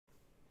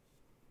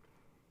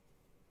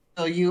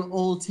So you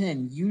ult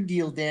in, you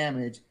deal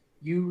damage,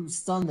 you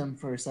stun them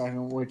for a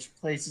second, which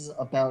places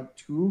about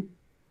 2.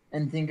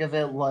 And think of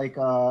it like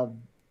I'm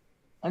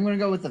gonna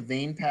go with the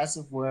Vayne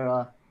passive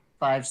where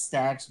 5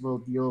 stacks will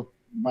deal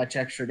much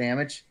extra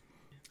damage.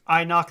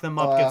 I knock them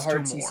up, gets 2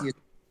 hard more. CC is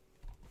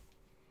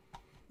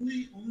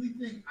The only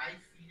thing I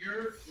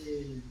fear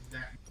is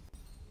that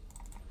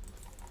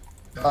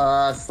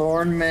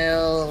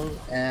Thornmail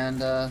and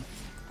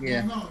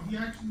yeah. No, he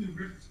actually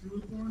ripped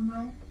through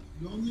Thornmail.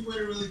 The only way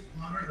to really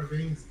counter a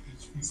Vayne is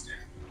HP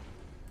stack.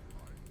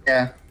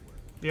 Yeah.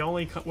 The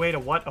only way to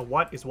what? A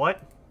what is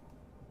what?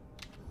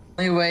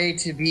 The only way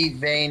to beat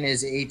Vayne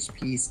is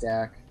HP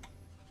stack.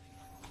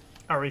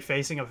 Are we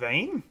facing a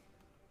Vayne?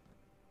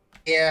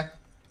 Yeah.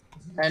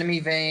 Enemy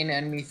Vayne,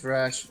 enemy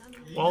Thresh.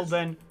 Well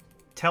then,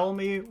 tell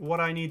me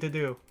what I need to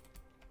do.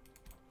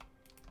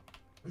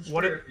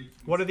 What are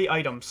the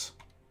items?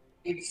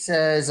 It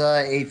says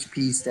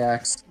HP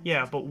stacks.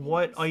 Yeah, but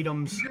what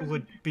items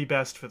would be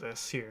best for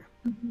this here?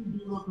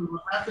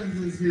 What happens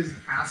is his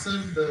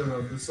passive,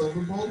 the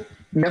Silver Bolt,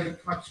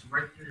 Yep. cuts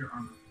right through your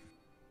armor.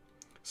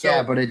 So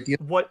Yeah, but it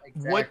deals what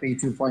exactly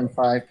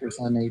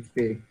 2.5%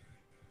 HP.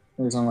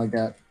 Or something like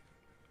that.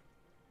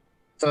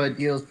 So it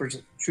deals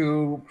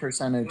true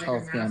percentage Like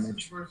health a Nasus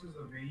damage. versus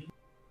a Vayne.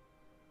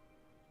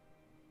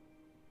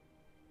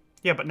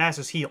 Yeah, but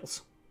Nasus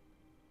heals.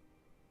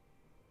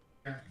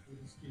 Yeah,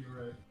 you're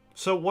right.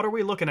 So what are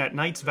we looking at?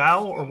 Knight's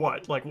Vow or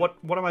what? Like what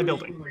am I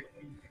building?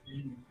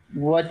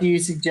 What do you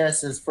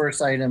suggest as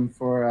first item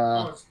for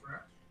it's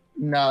fresh.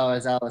 no,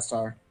 as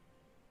Alistar?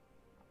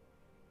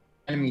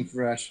 Enemy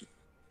Thresh.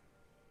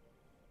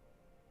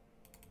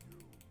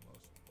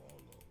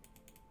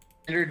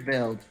 Standard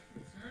build.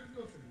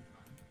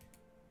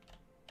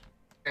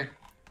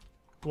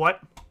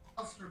 What?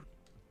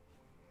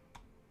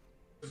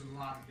 There's a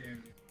lot of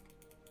damage.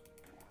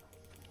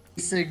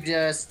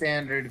 Suggest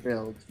standard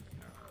build.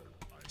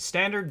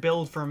 Standard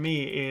build for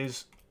me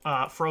is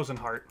Frozen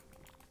Heart.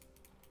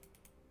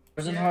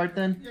 Frozen Heart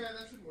then? Yeah,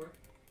 that should work.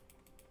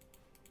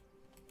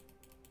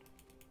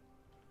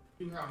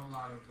 You have a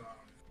lot of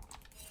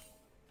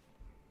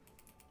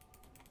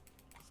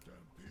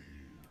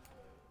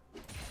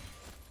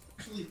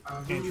actually,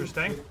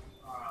 Interesting.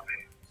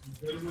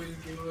 Good way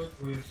to do it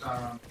with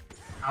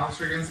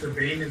Alistair against the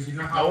Vayne is, you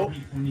know how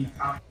when he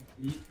top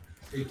the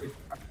feet, it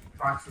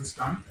procs the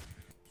stun?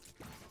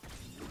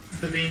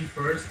 The Vayne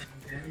first,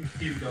 and then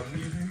you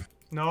W him.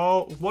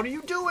 No, what are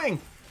you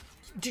doing?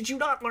 Did you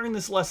not learn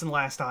this lesson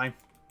last time?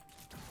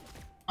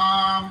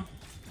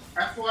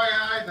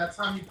 FYI, that's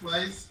how he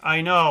plays.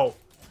 I know.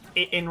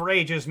 It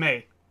enrages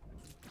me.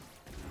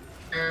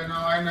 Yeah, no,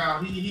 I know.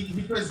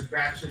 He plays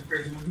batshit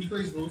crazy. When he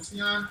plays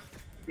Lucian,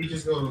 he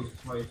just goes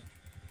like,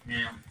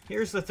 man.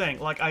 Here's the thing,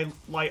 like I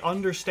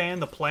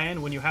understand the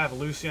plan when you have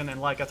Lucian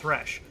and like a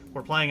Thresh.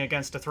 We're playing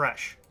against a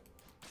Thresh.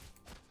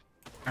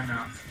 I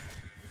know.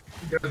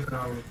 He does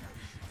know.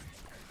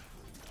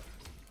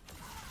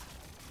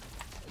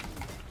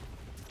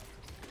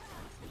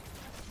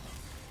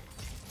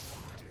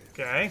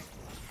 Okay.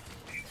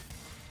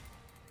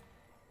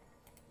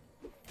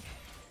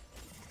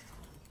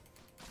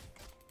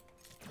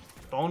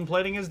 Bone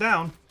plating is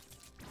down.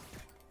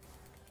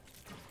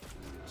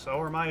 So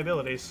are my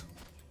abilities.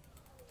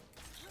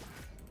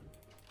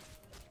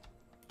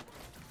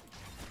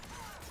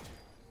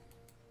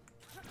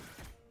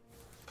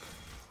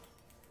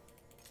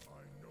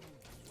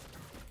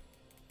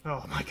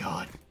 Oh my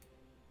god.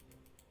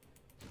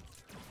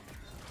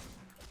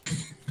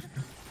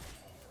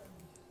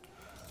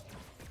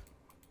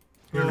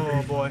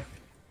 Oh boy.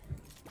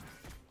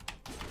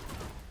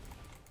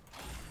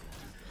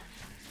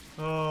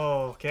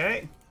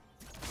 Okay.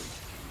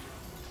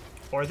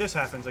 Or this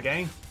happens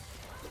again.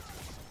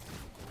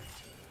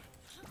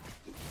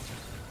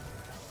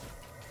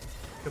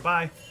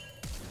 Goodbye.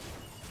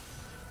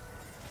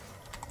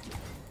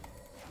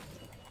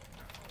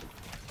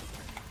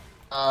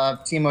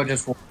 Timo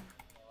just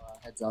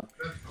heads up.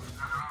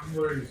 I'm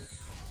worried.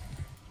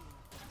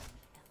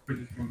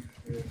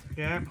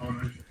 Yeah.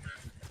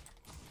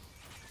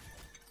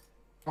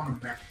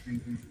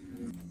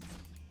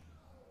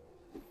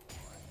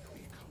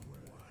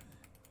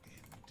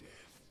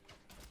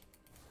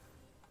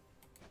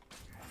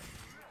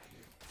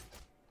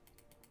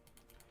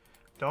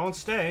 Don't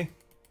stay.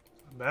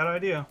 Bad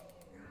idea.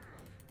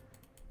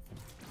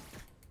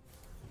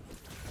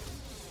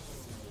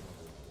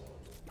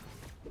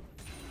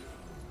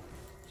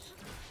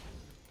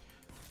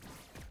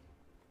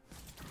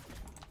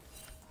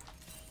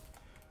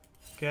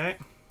 Okay.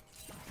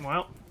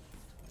 Well.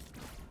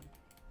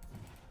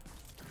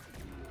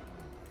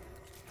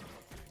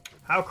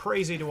 How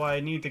crazy do I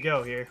need to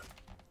go here?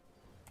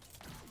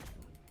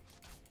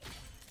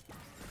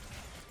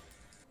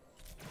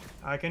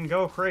 I can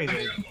go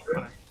crazy,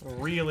 but I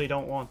really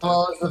don't want to.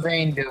 How is the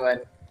Vayne doing?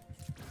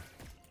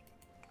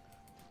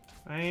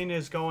 Vayne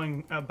is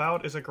going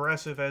about as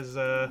aggressive as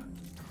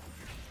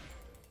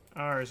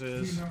ours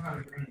is.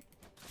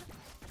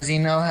 Does he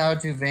know how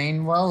to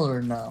Vayne well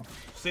or no?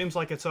 Seems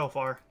like it so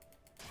far.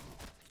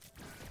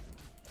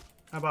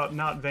 How about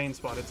not vein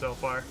spotted so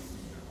far?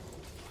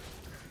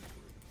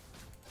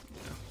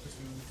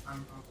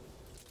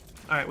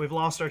 Alright, we've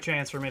lost our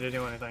chance for me to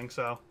do anything,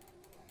 so...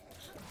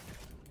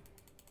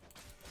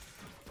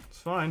 It's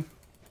fine.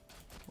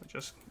 We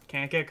just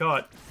can't get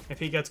caught. If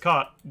he gets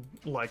caught,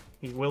 like,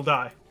 he will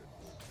die.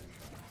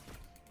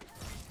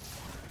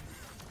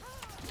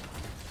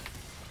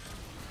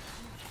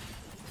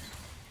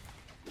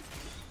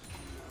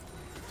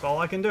 That's all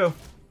I can do.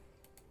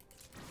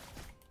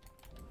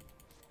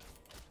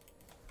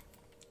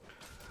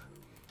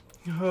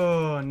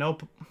 Oh,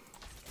 nope.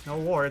 No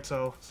ward,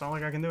 so it's not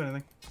like I can do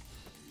anything.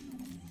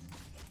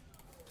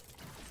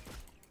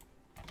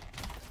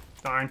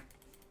 Darn.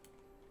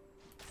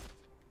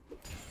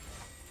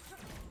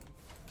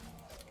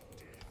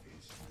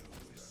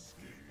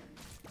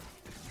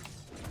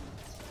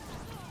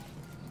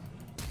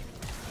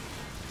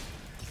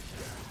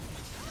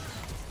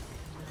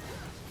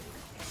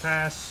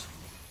 Pass.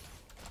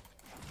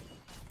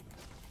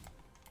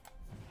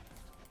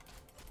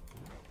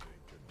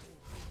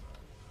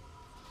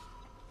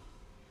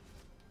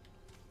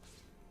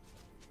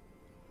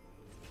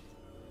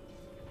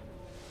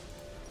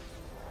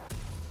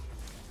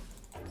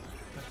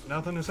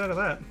 Nothing to say to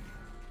that.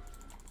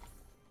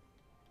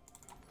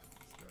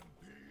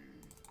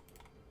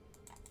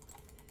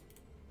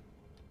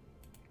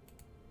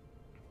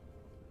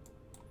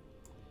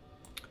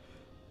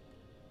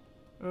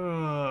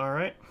 All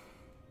right.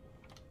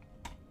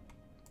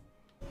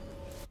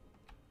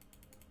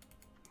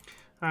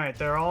 All right,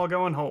 they're all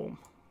going home.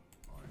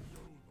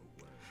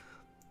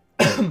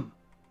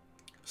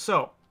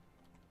 So,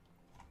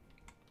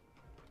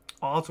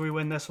 odds we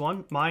win this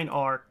one. Mine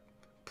are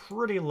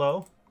pretty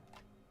low.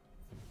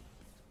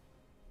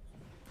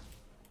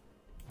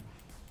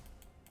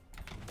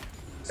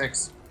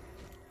 Six.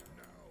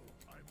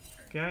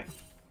 Okay.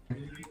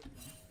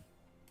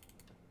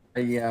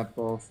 Yeah,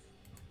 both.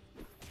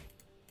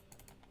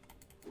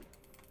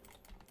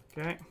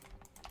 Okay.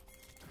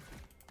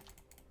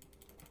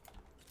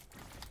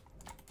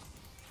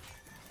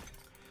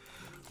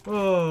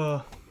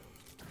 Oh.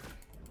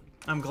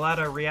 I'm glad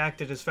I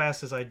reacted as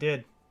fast as I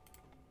did.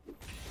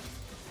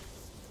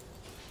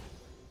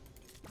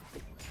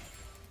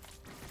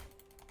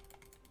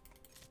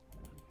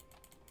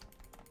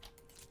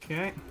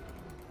 Okay.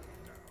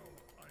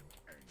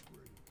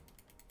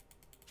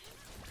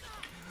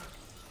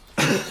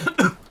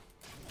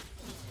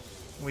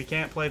 We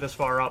can't play this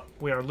far up.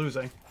 We are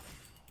losing.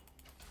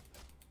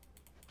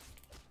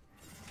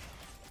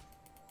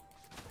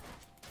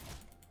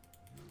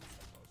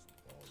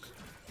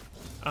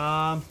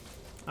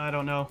 I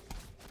don't know.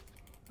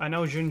 I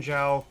know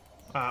Junjiao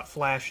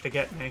flashed to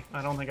get me.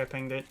 I don't think I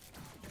pinged it.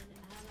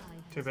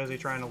 Too busy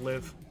trying to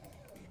live.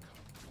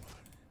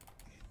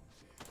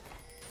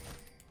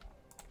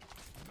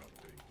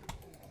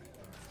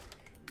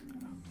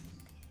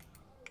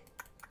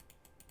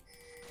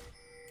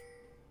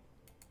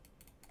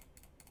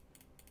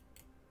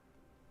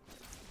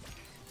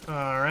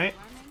 Alright.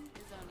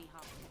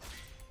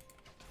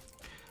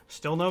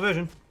 Still no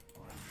vision.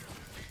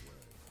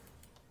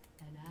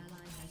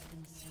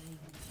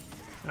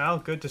 Well,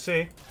 good to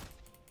see.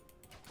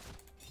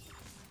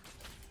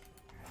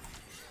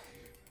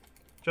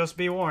 Just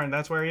be warned,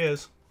 that's where he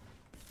is.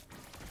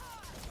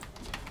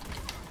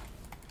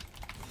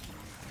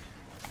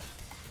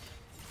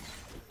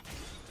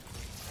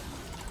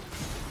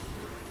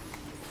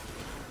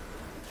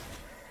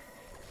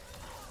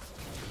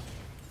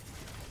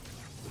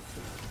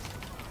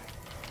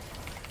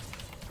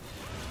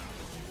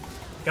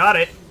 Got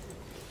it.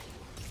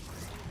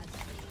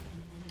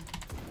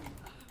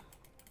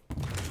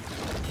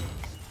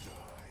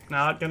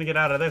 Not gonna get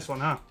out of this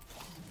one, huh?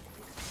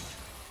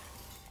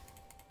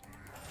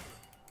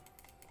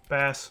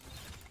 Pass.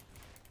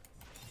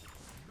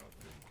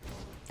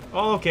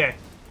 Okay.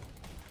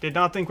 Did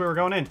not think we were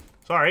going in.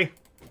 Sorry.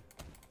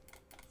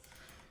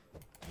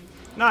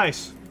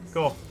 Nice.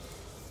 Cool.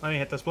 Let me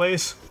hit this,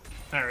 please.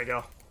 There we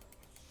go.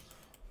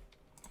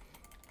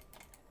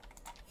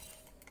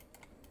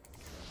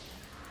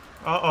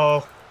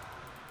 Uh-oh.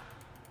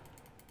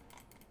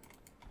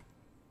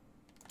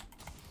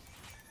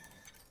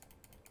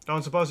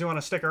 Don't suppose you want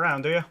to stick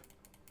around, do you?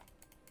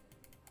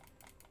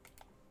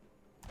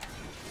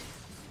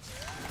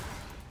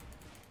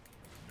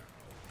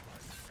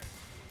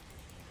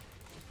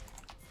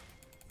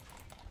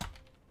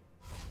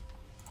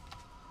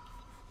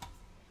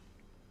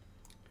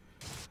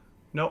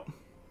 Nope.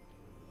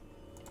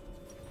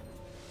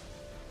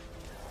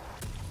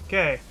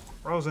 Okay,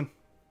 Frozen.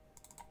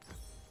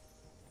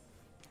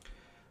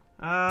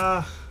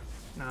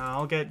 No,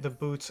 I'll get the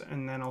boots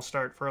and then I'll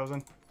start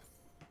Frozen.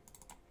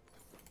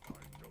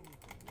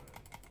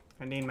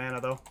 I need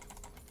mana, though.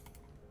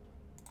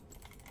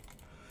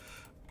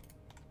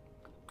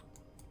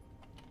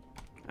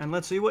 And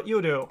let's see what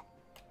you do.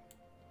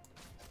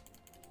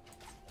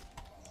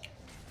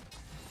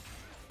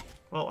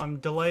 Well, I'm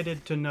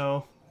delighted to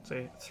know. Let's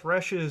see,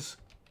 Thresh's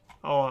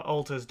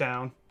ult is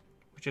down,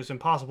 which is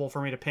impossible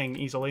for me to ping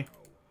easily.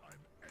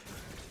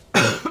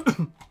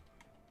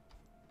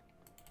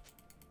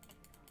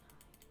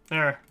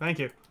 There, thank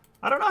you.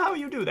 I don't know how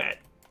you do that.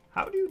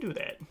 How do you do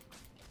that?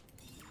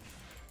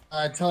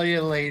 I'll tell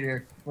you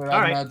later, but All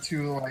I'm right. not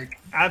too, like,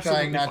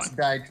 Absolutely trying not fine. to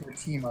die to a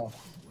Teemo.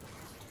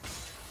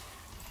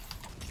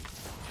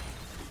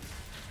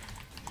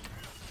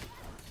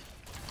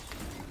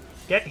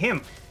 Get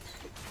him.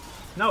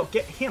 No,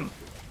 get him.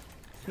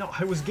 No,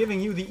 I was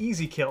giving you the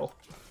easy kill.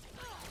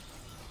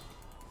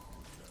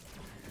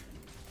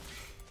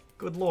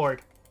 Good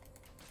lord.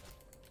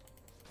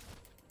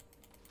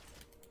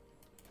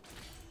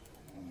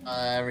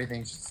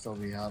 Everything should still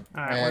be up.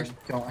 All right, I where's-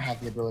 don't have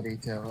the ability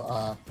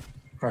to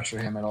pressure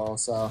him at all,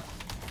 so...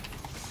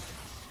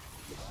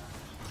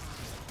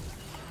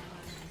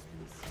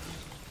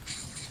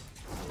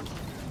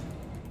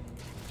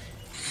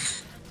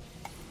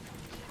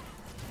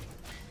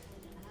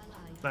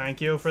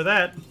 Thank you for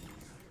that.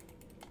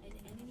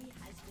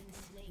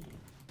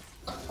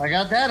 I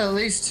got that at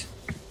least.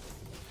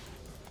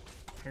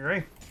 I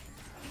agree.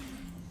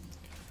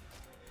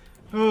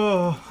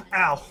 Oh,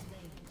 ow.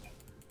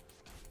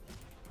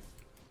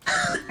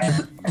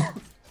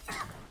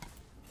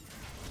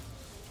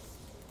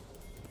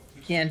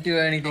 You can't do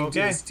anything to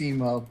Okay. this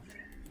Teemo.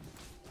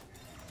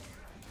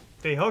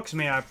 If he hooks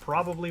me, I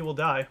probably will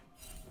die.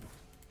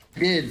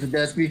 Did, but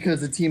that's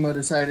because the Teemo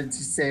decided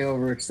to stay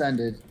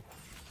overextended.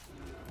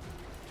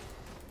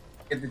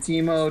 If the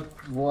Teemo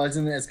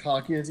wasn't as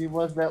cocky as he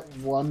was that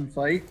one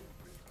fight,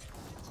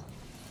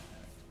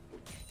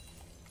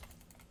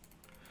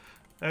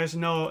 There's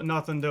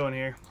nothing doing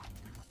here.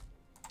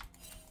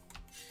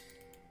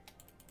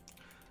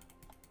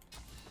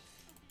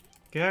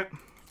 Okay.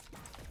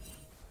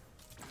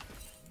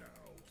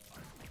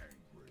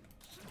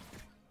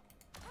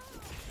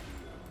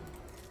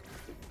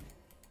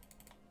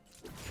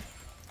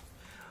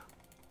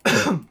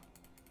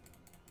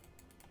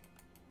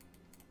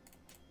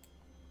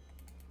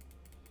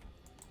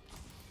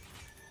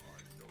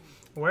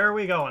 Where are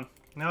we going?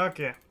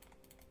 Okay.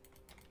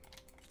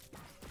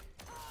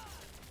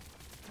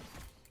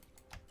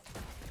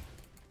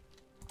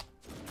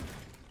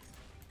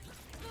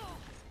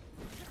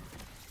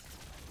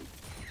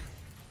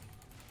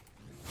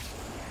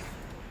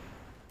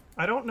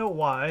 I don't know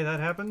why that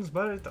happens,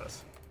 but it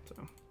does. So.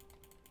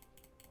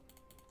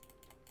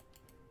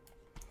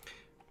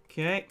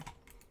 Okay.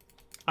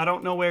 I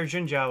don't know where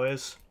Jinjiao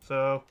is,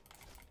 so...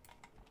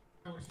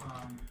 That was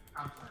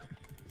outside.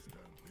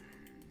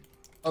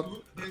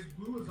 oh, His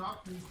blue is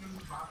up, he's in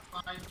the box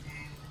side,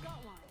 and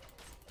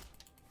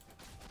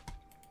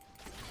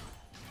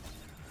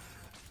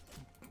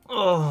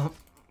Oh,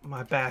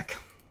 my back.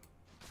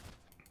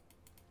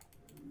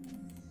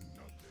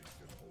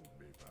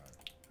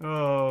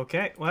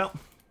 Okay, well.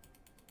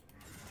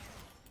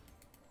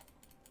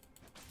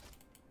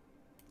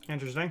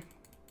 Interesting.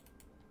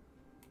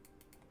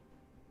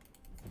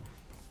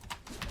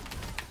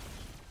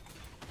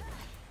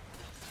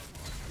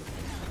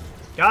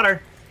 Got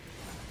her.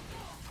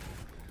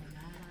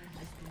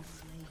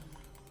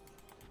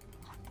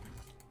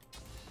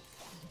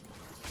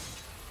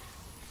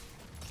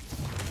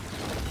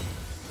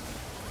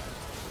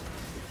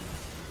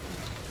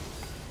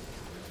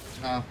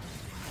 no.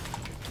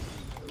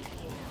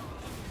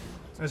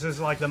 This is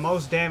like the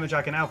most damage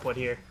I can output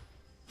here.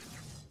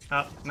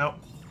 Oh, nope.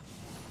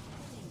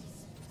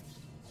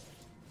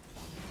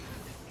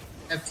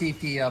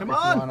 FTP up Come if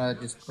on. you want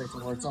to just place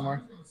a word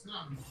somewhere.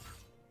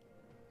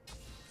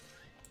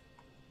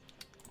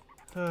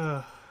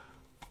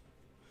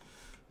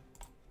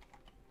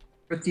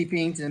 Put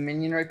TPing to the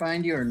minion right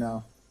behind you or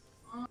no?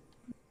 I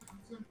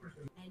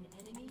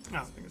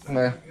don't think so.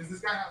 Okay. because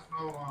this guy has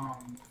no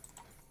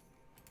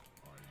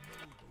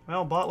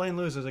Well, bot lane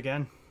loses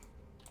again.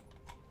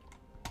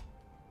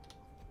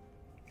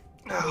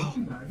 Ow,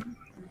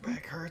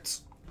 back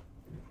hurts.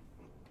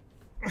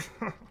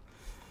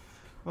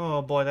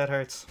 Oh boy, that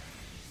hurts.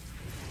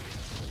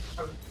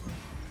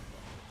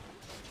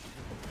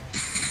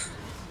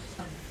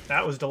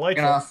 That was Get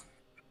delightful. off.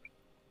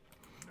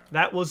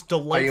 That was Are you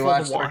delightful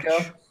watch to watch.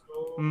 Circo?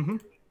 Mm-hmm.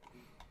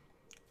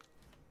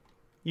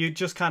 You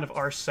just kind of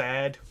are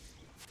sad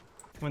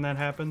when that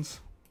happens.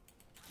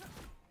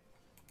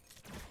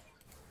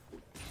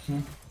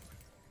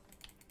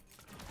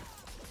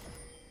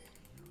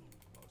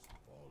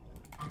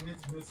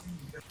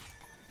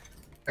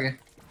 Okay.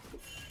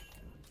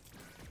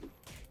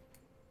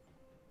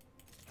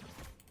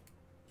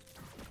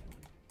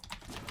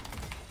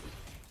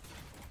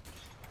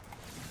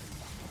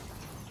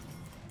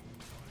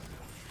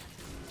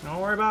 Don't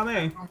worry about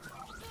me.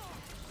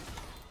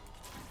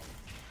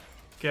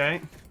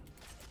 Okay.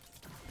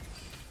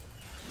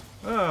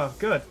 Oh,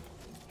 good.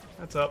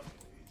 That's up.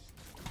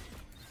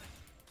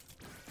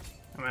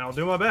 I mean, I'll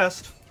do my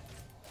best.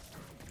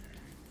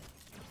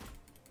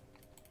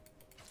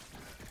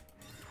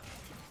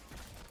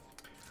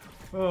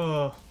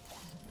 Oh.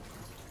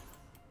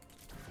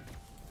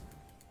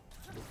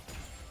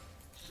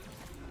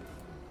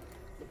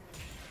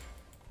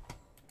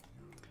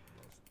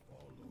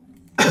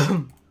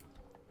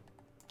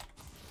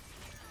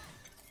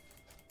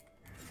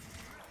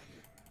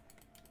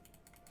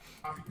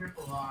 Be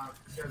careful,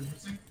 you guys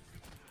missing?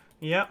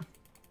 Yep.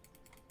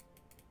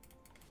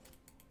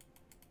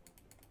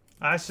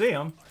 I see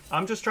him.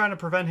 I'm just trying to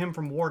prevent him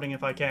from warding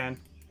if I can.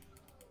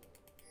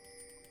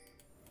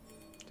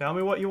 Tell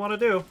me what you want to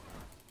do.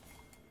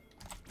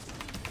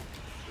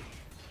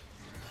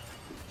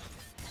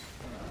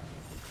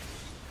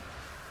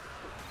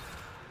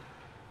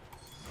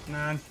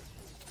 Man.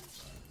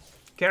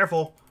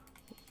 Careful.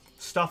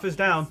 Stuff is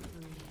down.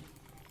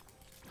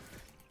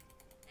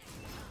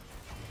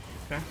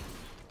 Okay.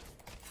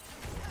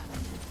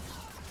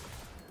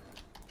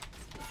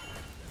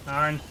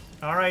 Darn.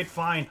 Alright,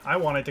 fine. I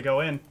wanted to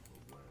go in.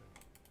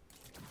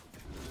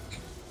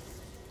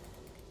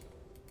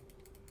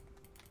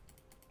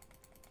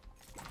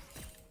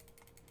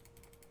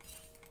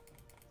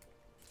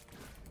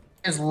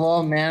 He has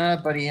low mana,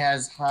 but he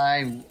has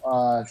high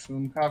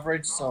shroom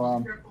coverage,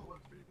 so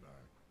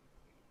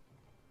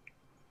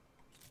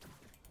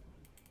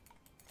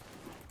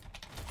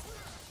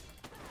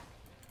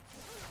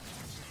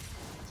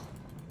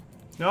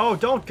No,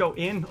 don't go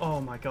in. Oh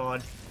my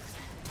god.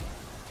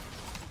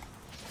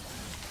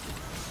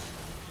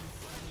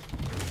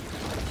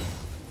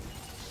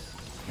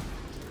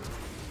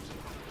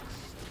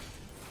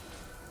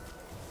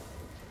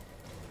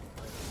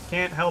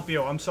 Can't help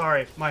you. I'm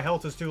sorry. My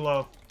health is too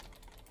low.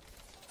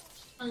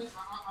 I'm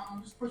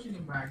just pushing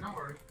him back. Don't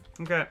worry.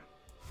 Okay.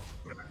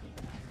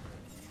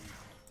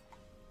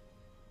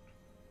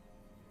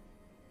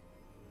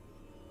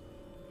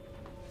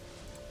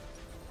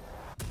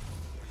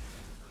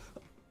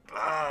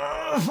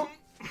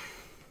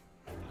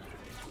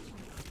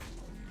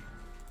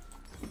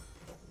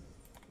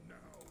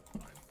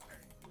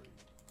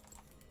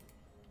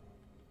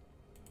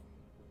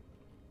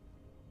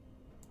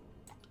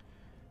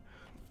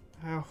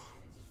 Oh.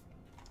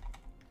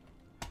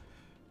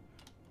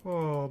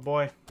 Oh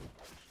boy.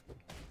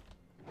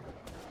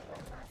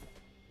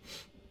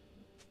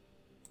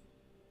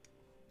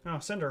 Oh,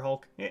 Cinder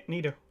Hulk. Yeah,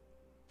 neato.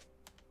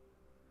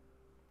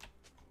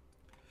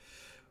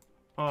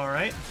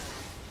 Alright.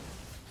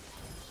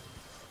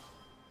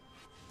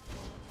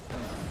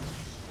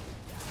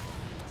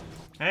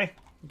 Hey,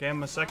 gave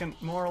him a second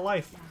more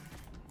life.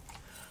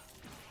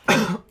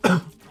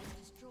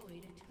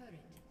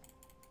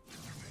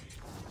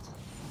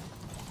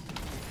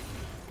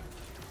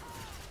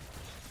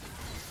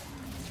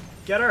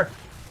 Get her!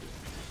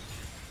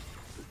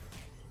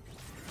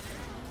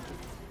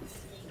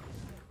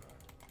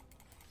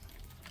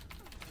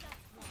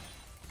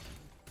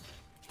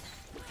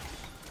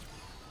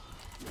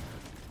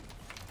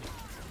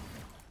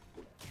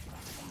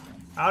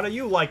 How do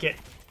you like it?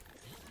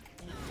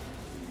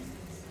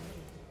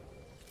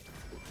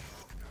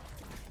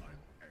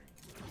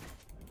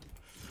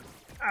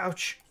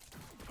 Ouch.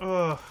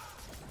 Ugh.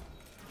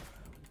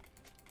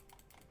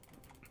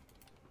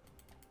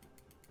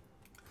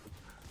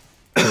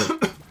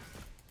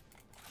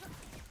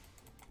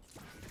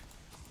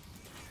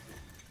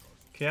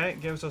 Okay,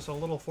 it gives us a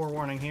little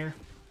forewarning here.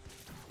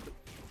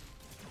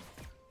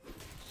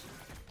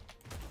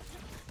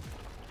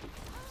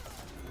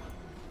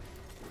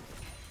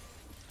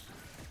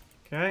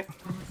 Okay.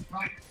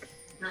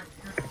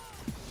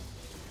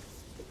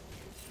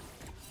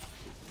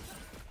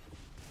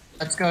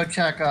 let's go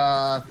check,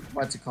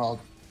 what's it called?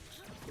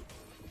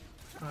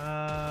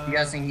 I'm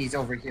guessing he's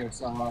over here,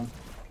 so,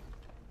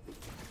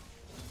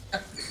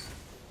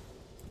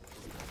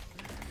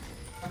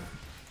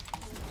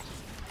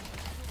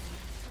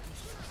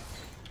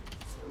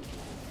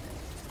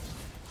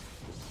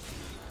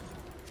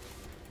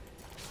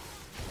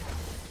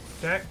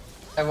 Okay.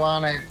 I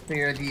want to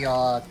clear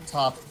the,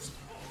 top.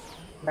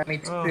 Let me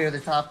clear the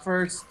top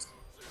first.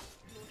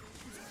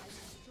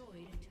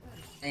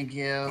 Thank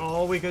you.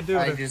 All we could do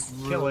I to just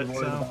kill really it, worried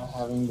so... about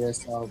having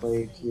this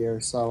right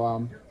here,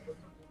 so,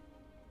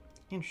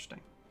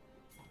 Interesting.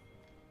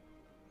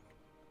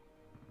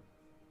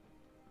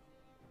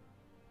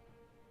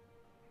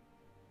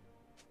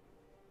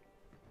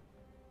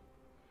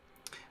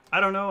 I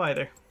don't know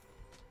either.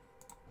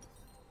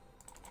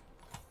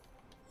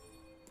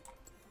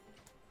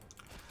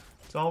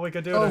 That's all we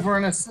could do. over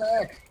in a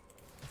sec.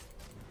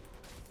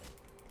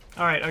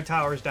 Alright, our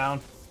tower's down.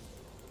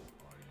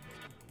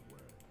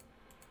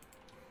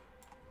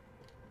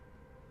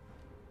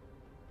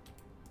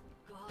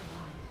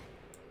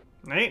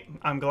 Nate,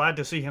 I'm glad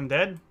to see him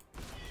dead.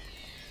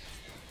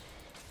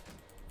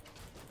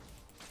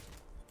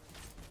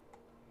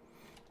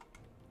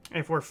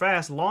 If we're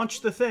fast,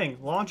 launch the thing.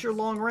 Launch your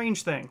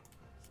long-range thing.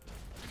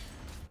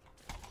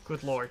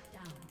 Good lord.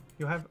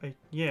 You have a...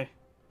 yeah.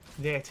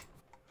 That.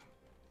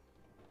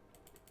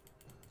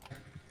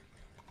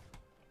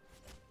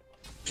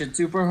 Shit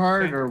super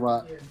hard or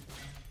what?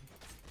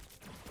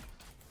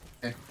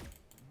 Okay.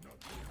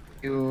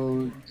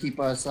 You keep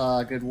us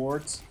good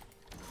wards?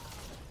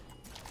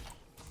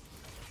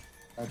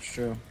 That's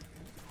true.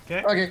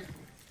 Okay. Okay.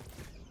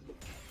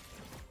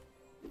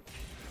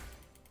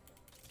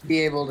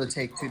 Be able to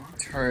take 2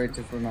 turrets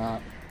if we're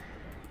not.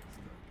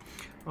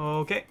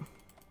 Okay.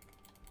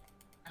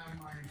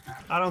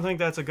 I don't think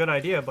that's a good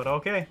idea, but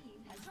okay.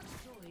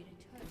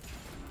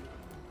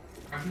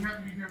 we have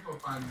to be here for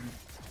 5 minutes.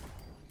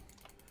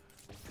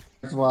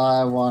 That's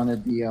why I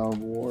wanted the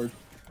award.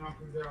 No,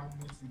 because they're all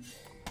missing.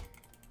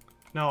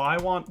 No, I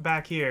want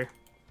back here.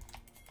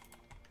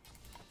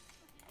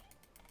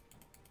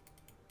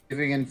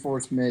 Giving in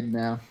force mid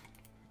now.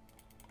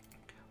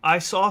 I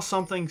saw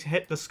something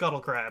hit the scuttle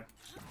crab.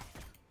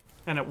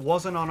 And it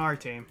wasn't on our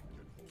team.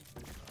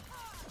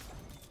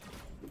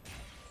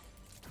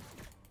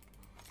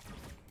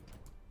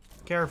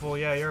 Careful,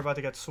 yeah, you're about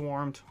to get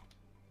swarmed.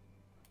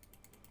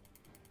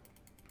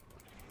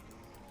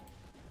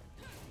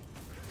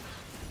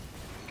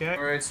 Okay.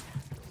 Alright.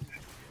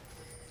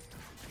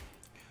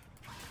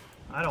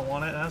 I don't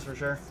want it, that's for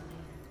sure.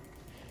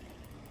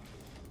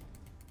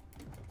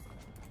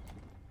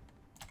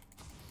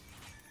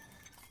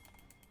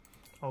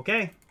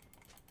 Okay.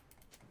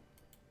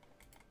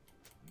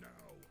 Now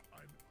I'm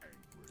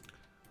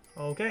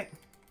angry. Okay.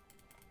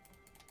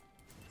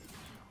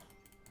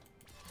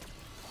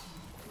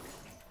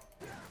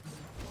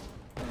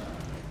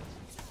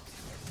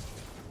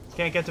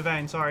 Can't get to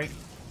Vayne, sorry.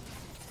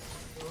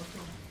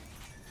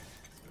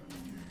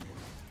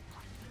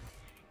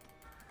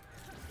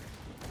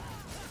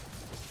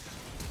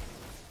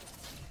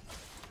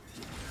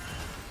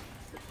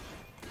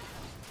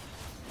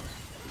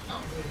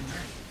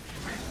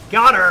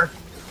 Got her!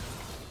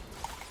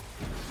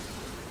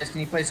 Guys,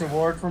 can you place a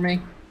ward for me?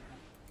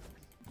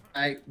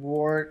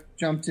 Ward,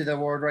 jump to the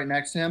ward right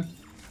next to him.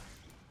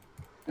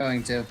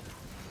 Going to.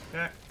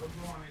 Okay.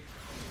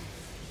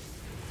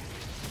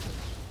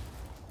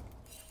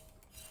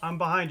 I'm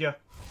behind you.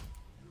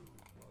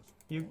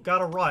 You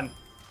gotta run.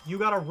 You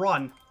gotta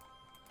run.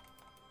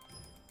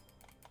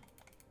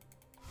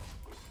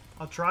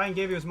 I'll try and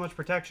give you as much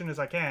protection as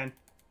I can.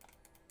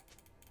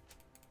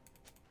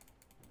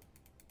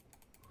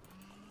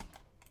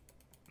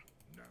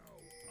 Now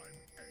I'm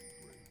angry.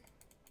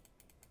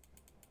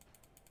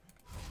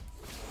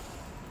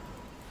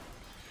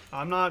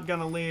 I'm not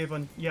gonna leave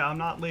and yeah, I'm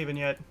not leaving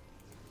yet.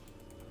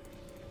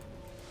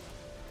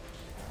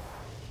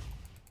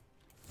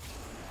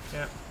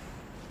 Yeah.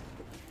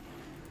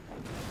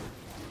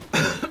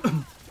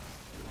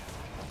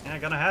 Yeah,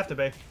 gonna have to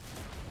be.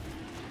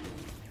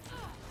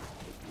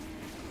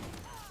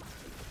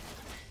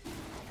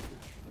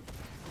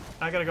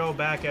 I gotta go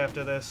back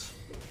after this.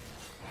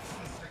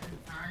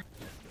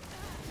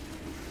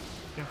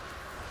 Yeah.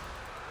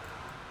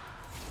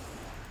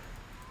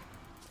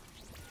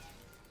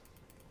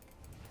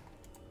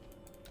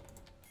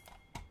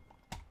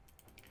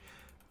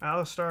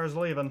 Alistar's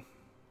leaving.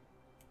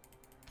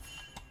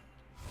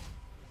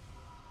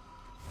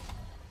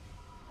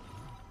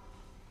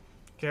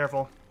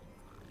 Careful.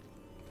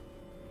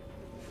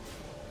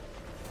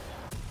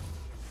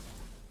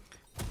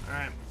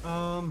 Alright,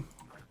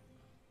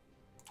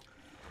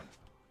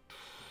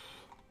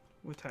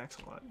 we tax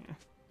a lot, yeah. I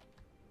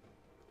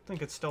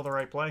think it's still the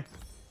right play.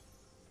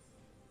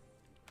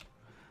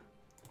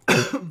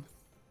 Nothing can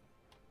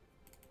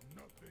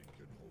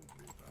hold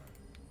me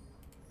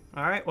back.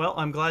 Alright, well,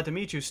 I'm glad to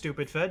meet you,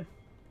 stupid Fed.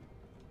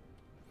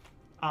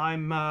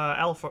 I'm,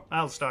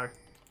 Alistar.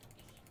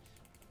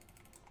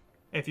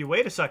 If you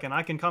wait a second,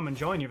 I can come and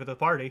join you for the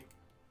party.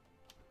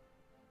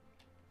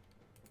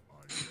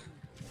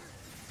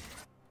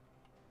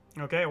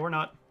 Okay, we're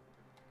not.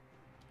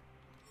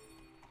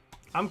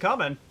 I'm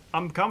coming.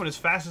 I'm coming as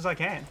fast as I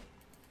can.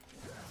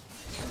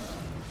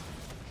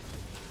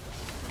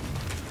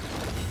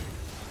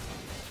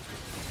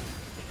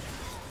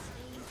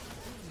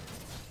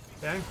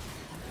 Okay.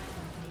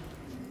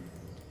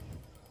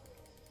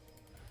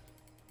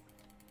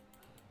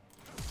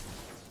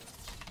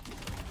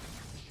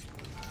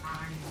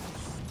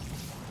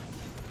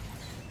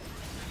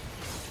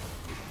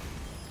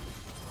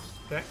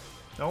 Okay.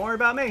 Don't worry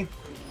about me.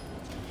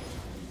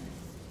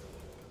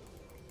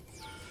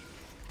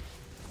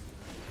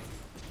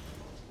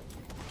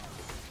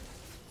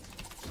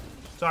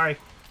 Sorry.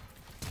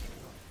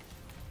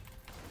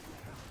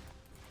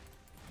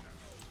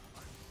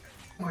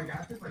 Oh my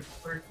god, there's like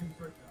 13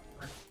 foot.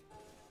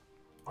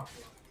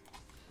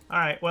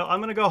 Alright, well,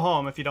 I'm gonna go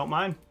home if you don't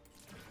mind.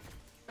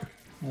 I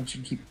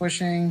should keep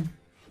pushing.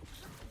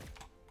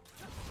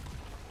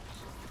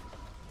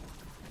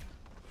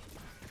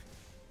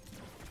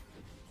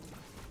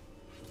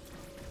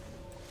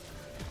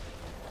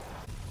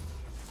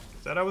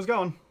 Said I was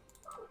going.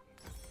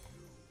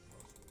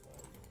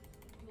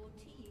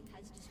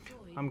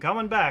 I'm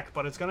coming back,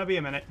 but it's gonna be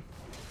a minute.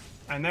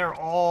 And they're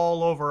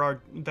all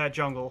over that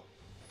jungle.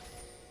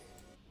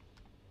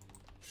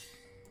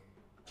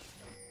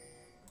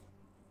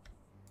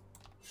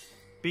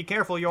 Be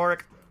careful,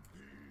 Yorick.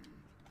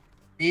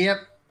 Yep.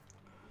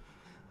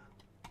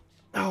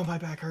 Oh, my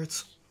back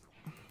hurts.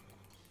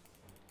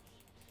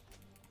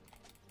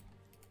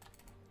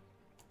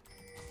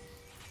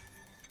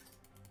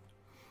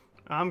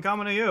 I'm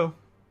coming to you.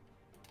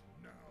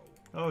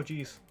 Oh,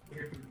 jeez.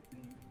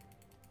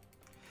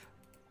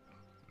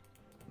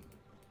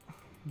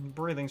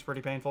 Breathing's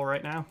pretty painful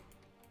right now.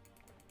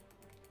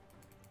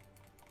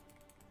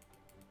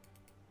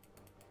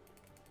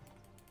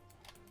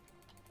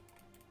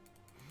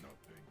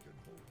 Nothing can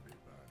hold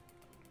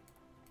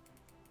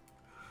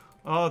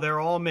Oh, they're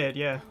all mid,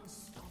 yeah.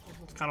 That's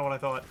kind of what I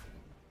thought.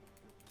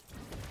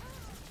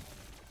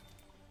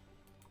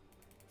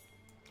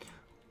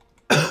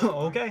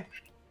 Okay.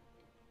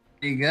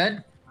 You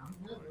good?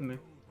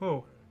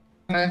 Oh.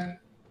 Okay.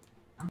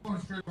 I'm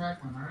going straight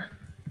back one, alright?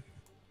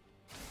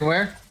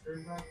 Where?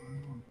 Straight back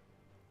one.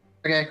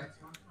 Okay.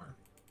 That's not hard.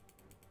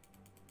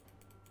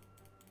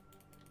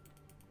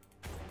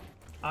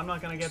 I'm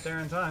not gonna get there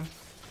in time.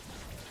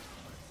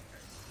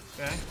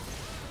 Okay.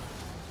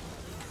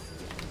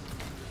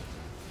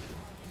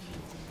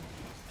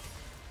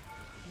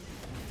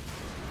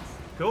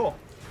 Cool.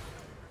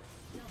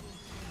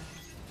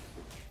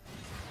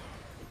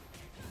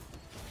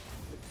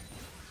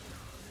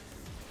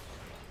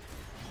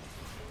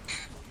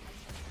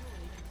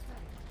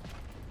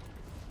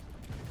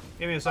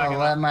 Give me a second. I'll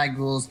let my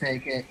ghouls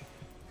take it.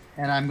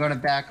 And I'm going to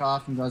back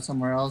off and go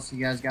somewhere else.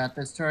 You guys got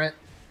this turret?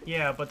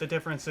 Yeah, but the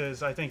difference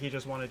is I think he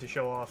just wanted to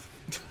show off.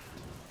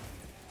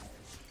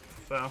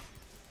 So.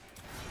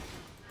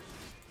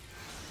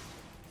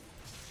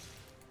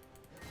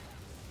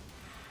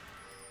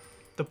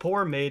 The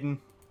poor maiden.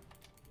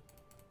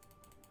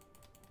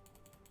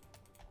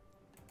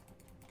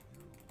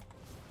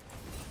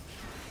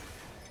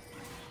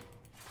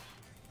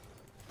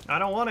 I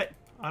don't want it.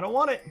 I don't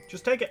want it.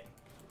 Just take it.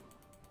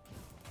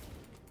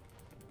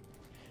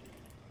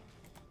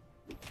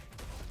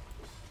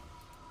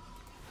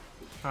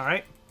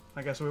 Alright.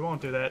 I guess we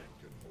won't do that.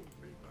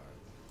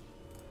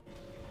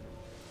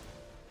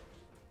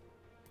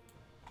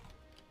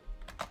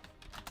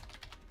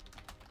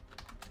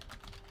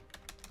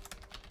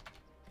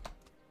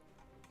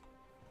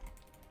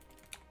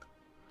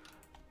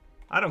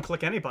 I don't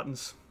click any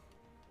buttons.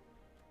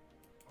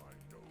 I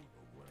know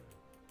the way.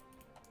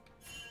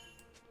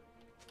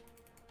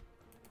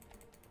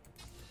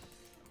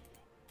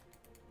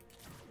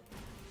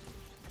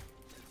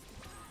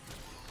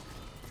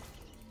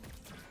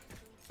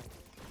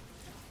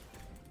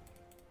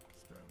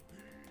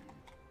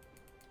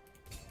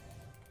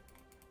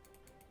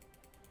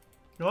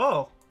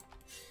 Oh.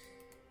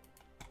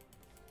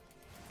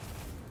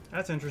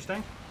 That's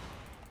interesting.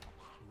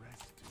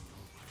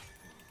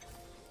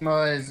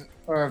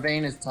 Or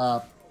Vayne is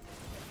top.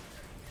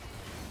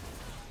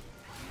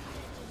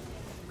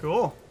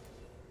 Cool.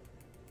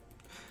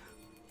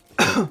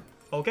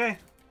 Okay.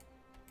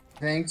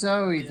 Think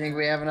so? You think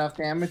we have enough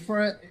damage for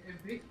it?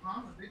 If they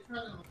come, if they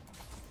try to...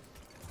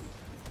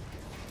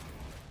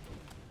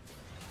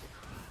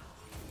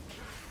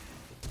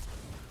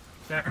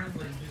 There.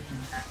 Like,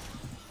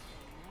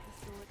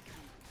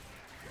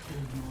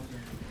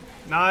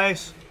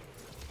 Nice.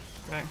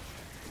 Okay.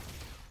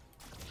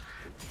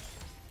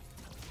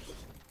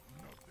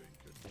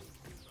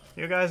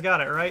 You guys got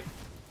it, right?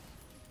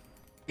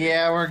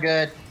 Yeah, we're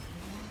good.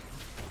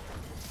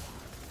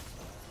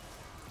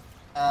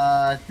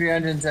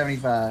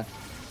 375.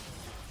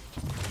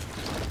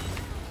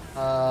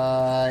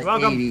 You're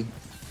welcome. 80.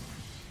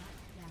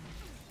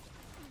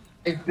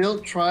 I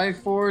built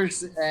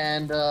Triforce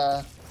and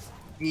the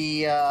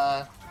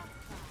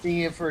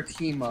thingy for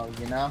Teemo,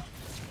 you know?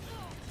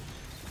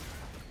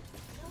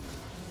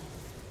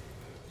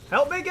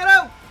 Help me get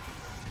out!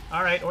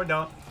 Alright, or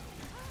don't.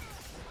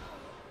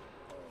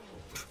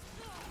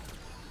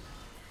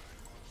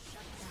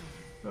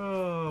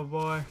 Oh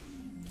boy.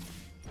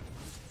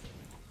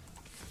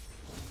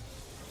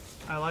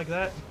 I like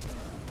that.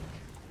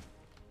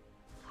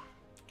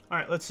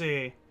 Alright, let's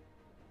see.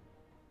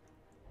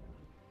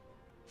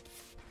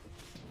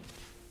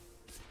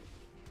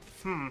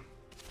 Yeah,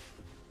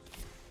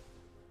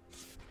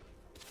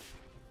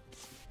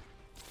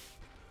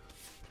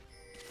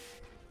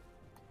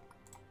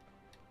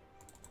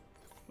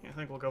 I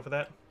think we'll go for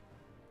that.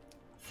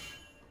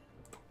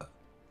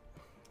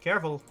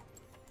 Careful.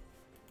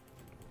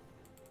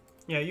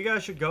 Yeah, you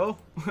guys should go.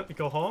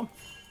 Go home.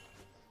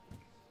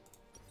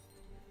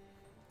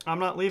 I'm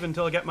not leaving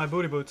until I get my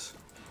booty boots.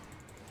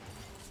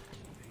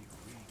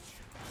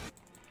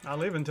 I'll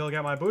leave until I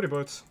get my booty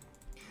boots.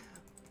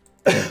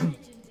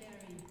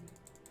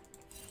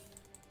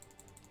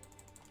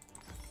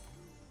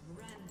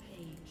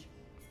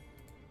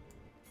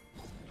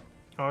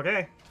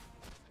 Okay.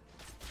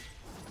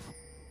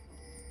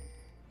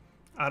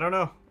 I don't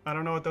know. I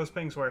don't know what those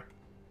pings were.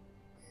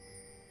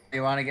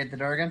 You want to get the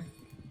Durgan?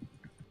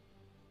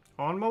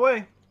 On my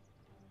way.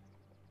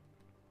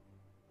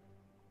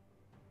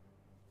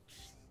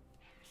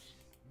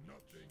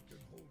 Nothing can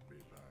hold me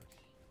back.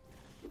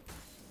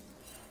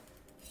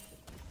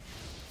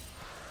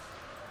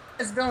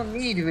 You guys don't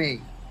need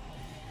me.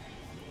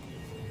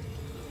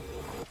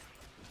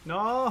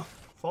 No.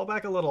 Fall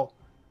back a little.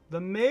 The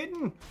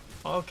maiden?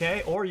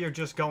 Okay, or you're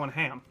just going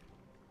ham.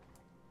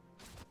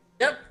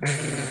 Yep. Now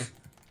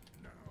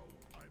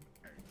I'm angry.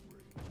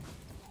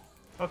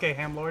 Okay,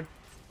 ham lord.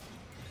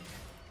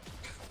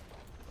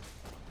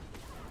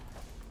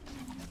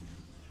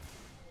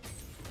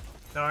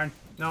 Darn.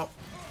 Nope.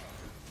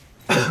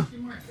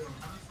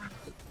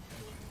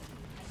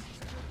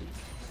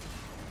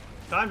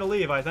 Time to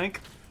leave, I think.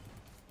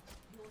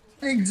 I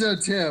think so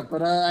too,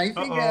 but I think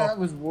Uh-oh. that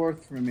was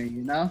worth for me,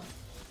 you know?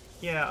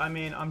 Yeah, I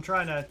mean, I'm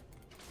trying to...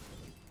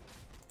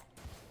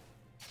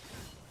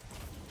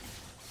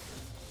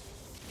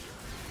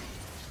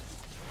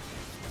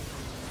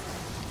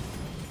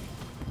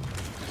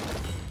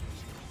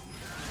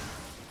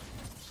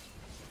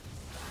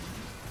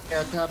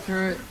 Yeah, top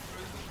turret.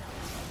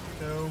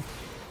 2,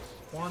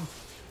 1.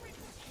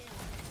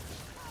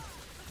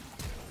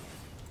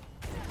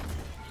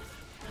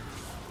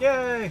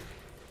 Yay!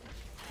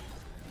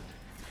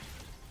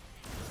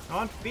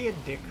 Don't be a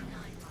dick.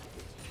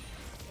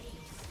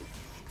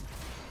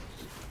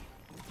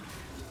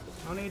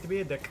 No need to be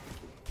a dick.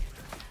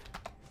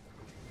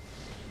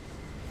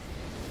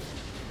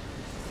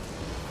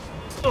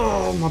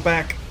 Oh, my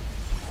back.